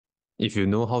If you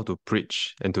know how to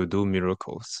preach and to do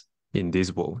miracles in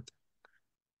this world,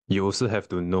 you also have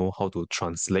to know how to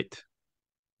translate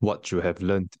what you have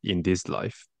learned in this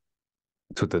life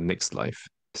to the next life.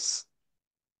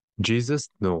 Jesus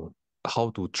know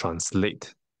how to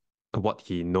translate what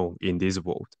he know in this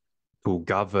world to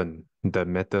govern the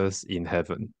matters in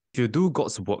heaven. If you do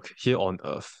God's work here on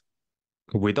earth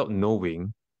without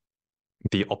knowing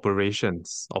the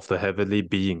operations of the heavenly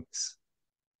beings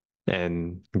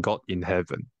and God in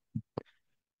heaven,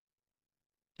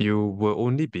 you will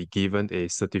only be given a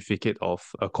certificate of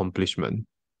accomplishment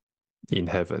in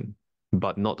heaven,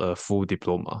 but not a full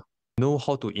diploma. Know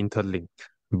how to interlink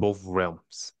both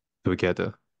realms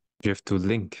together. You have to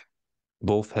link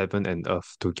both heaven and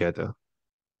earth together.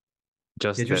 也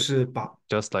Just 就 that, 是把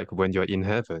just like when you're in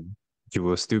heaven, you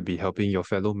will still be helping your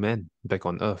fellow man back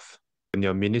on earth. When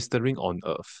you're ministering on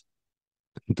earth,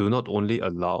 do not only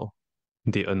allow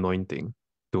the anointing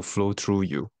to flow through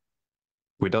you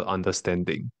without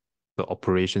understanding the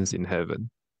operations in heaven.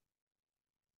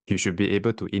 You should be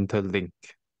able to interlink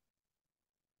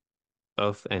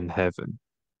earth and heaven.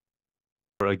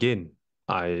 Or again,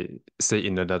 I say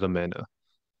in another manner,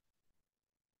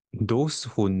 those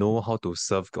who know how to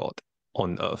serve God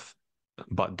on earth,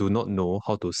 but do not know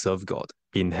how to serve God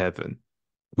in heaven,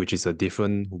 which is a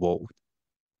different world,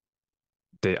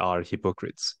 they are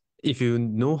hypocrites. If you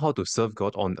know how to serve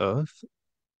God on earth,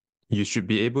 you should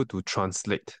be able to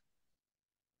translate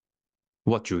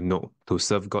what you know to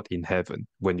serve God in heaven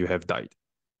when you have died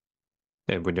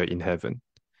and when you're in heaven.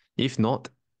 If not,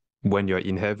 when you're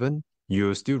in heaven,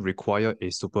 you still require a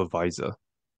supervisor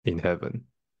in heaven.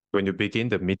 When you begin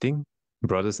the meeting,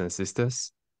 brothers and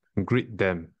sisters, greet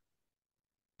them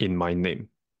in my name.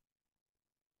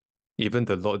 Even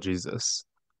the Lord Jesus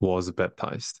was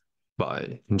baptized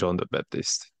by John the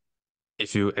Baptist.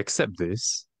 If you accept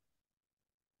this,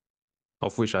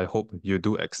 of which I hope you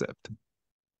do accept,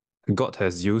 God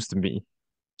has used me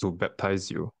to baptize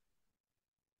you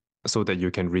so that you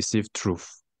can receive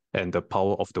truth and the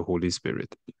power of the Holy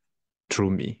Spirit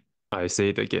through me. I say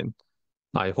it again.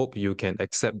 I hope you can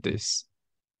accept this,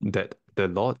 that the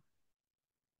Lord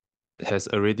has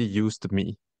already used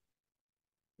me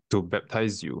to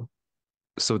baptize you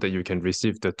so that you can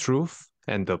receive the truth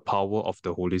and the power of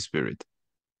the Holy Spirit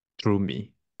through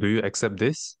me. Do you accept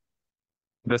this?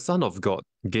 The Son of God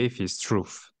gave his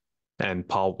truth and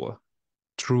power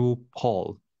through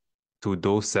Paul to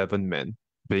those 7 men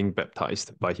being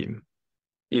baptized by him.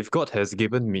 If God has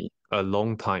given me a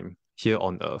long time here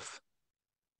on earth,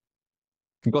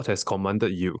 God has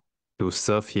commanded you to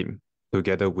serve him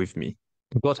together with me.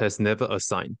 God has never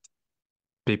assigned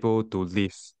people to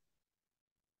live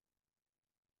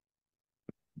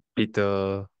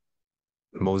Peter,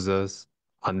 Moses,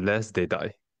 unless they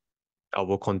die. I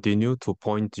will continue to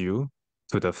point you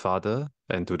to the Father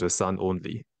and to the Son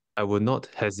only. I will not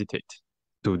hesitate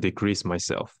to decrease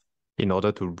myself in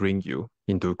order to bring you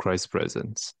into Christ's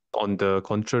presence. On the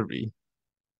contrary,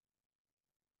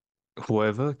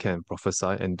 whoever can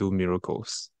prophesy and do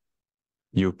miracles,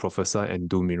 you prophesy and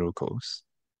do miracles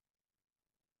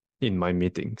in my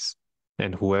meetings.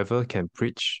 And whoever can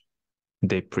preach,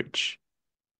 they preach.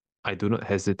 I do not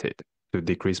hesitate to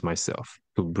decrease myself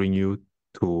to bring you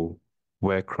to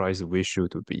where Christ wish you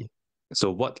to be. So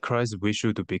what Christ wish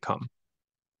you to become?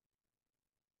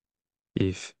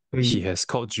 If 所 he 以 has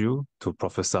called you to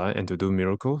prophesy and to do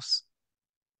miracles,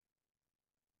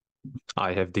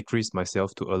 I have decreased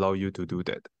myself to allow you to do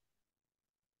that.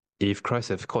 If Christ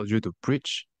has called you to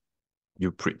preach,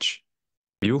 you preach.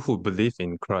 You who believe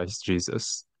in Christ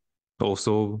Jesus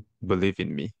also believe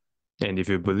in me. And if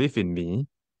you believe in me,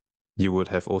 you would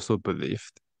have also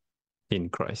believed in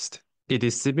Christ. It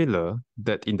is similar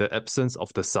that in the absence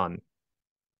of the Son,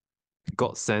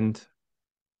 God sent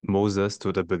Moses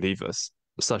to the believers,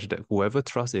 such that whoever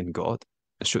trusts in God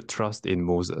should trust in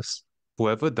Moses.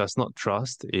 Whoever does not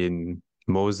trust in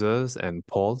Moses and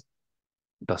Paul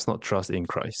does not trust in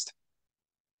Christ.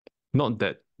 Not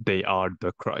that they are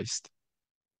the Christ,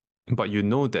 but you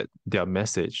know that their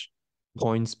message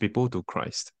points people to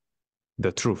Christ,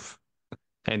 the truth,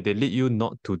 and they lead you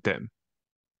not to them,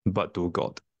 but to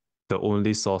God, the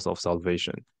only source of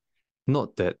salvation.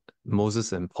 Not that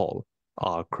Moses and Paul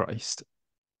are Christ,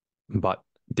 but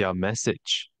their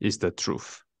message is the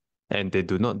truth, and they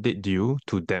do not lead you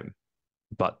to them,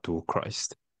 but to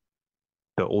Christ,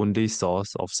 the only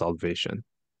source of salvation.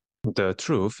 The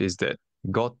truth is that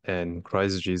God and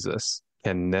Christ Jesus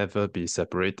can never be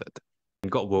separated.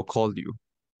 God will call you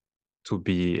to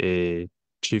be a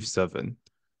chief servant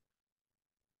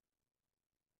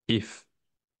if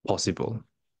possible.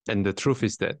 And the truth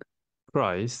is that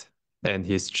Christ and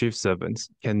his chief servants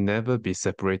can never be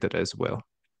separated as well.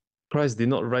 Christ did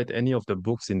not write any of the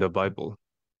books in the Bible.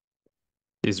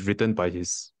 It's written by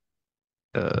his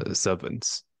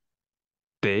servants.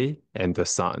 They and the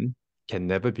Son can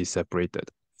never be separated,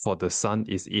 for the Son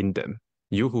is in them.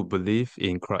 You who believe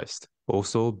in Christ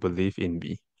also believe in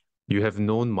me. You have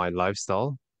known my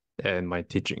lifestyle and my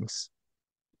teachings.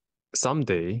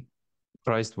 Someday,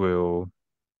 Christ will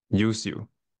use you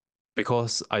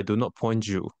because I do not point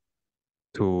you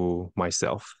to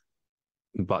myself,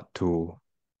 but to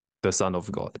the Son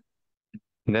of God.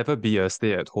 Never be a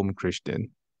stay at home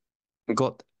Christian.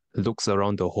 God looks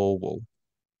around the whole world.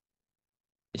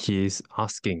 He is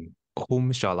asking,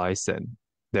 whom shall I send?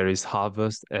 There is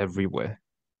harvest everywhere.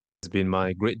 It's been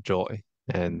my great joy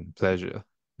and pleasure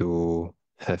to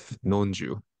have known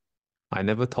you. I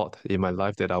never thought in my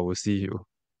life that I will see you,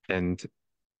 and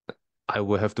I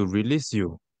will have to release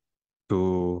you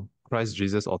to Christ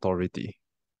Jesus' authority.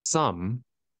 Some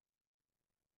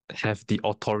have the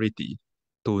authority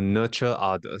to nurture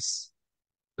others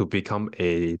to become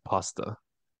a pastor,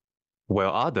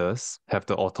 while others have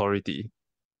the authority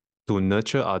to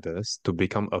nurture others to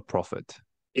become a prophet.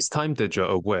 It's time that you're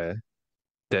aware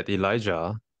that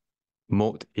Elijah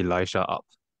molded Elisha up.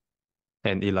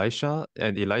 And Elijah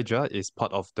is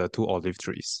part of the two olive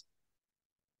trees.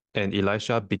 And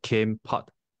Elisha became part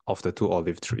of the two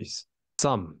olive trees.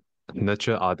 Some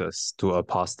nurture others to a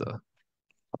pastor,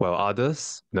 while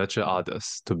others nurture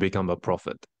others to become a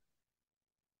prophet.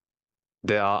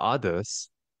 There are others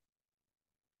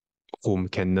whom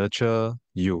can nurture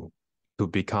you to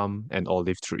become an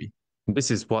olive tree.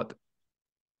 This is what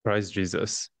Christ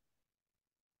Jesus,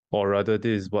 or rather,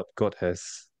 this is what God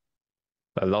has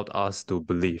allowed us to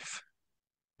believe,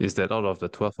 is that out of the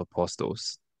 12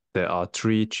 apostles, there are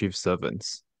 3 chief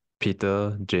servants,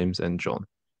 Peter, James, and John.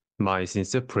 My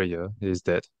sincere prayer is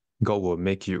that God will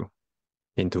make you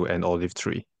into an olive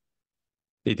tree.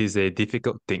 It is a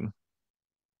difficult thing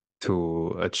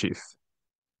to achieve.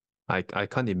 I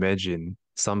can't imagine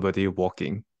somebody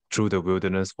walking through the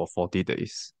wilderness for 40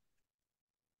 days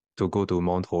to go to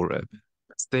Mount Horeb.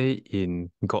 Stay in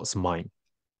God's mind.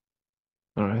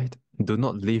 All right? Do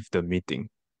not leave the meeting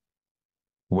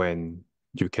when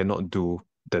you cannot do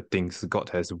the things God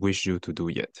has wished you to do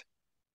yet.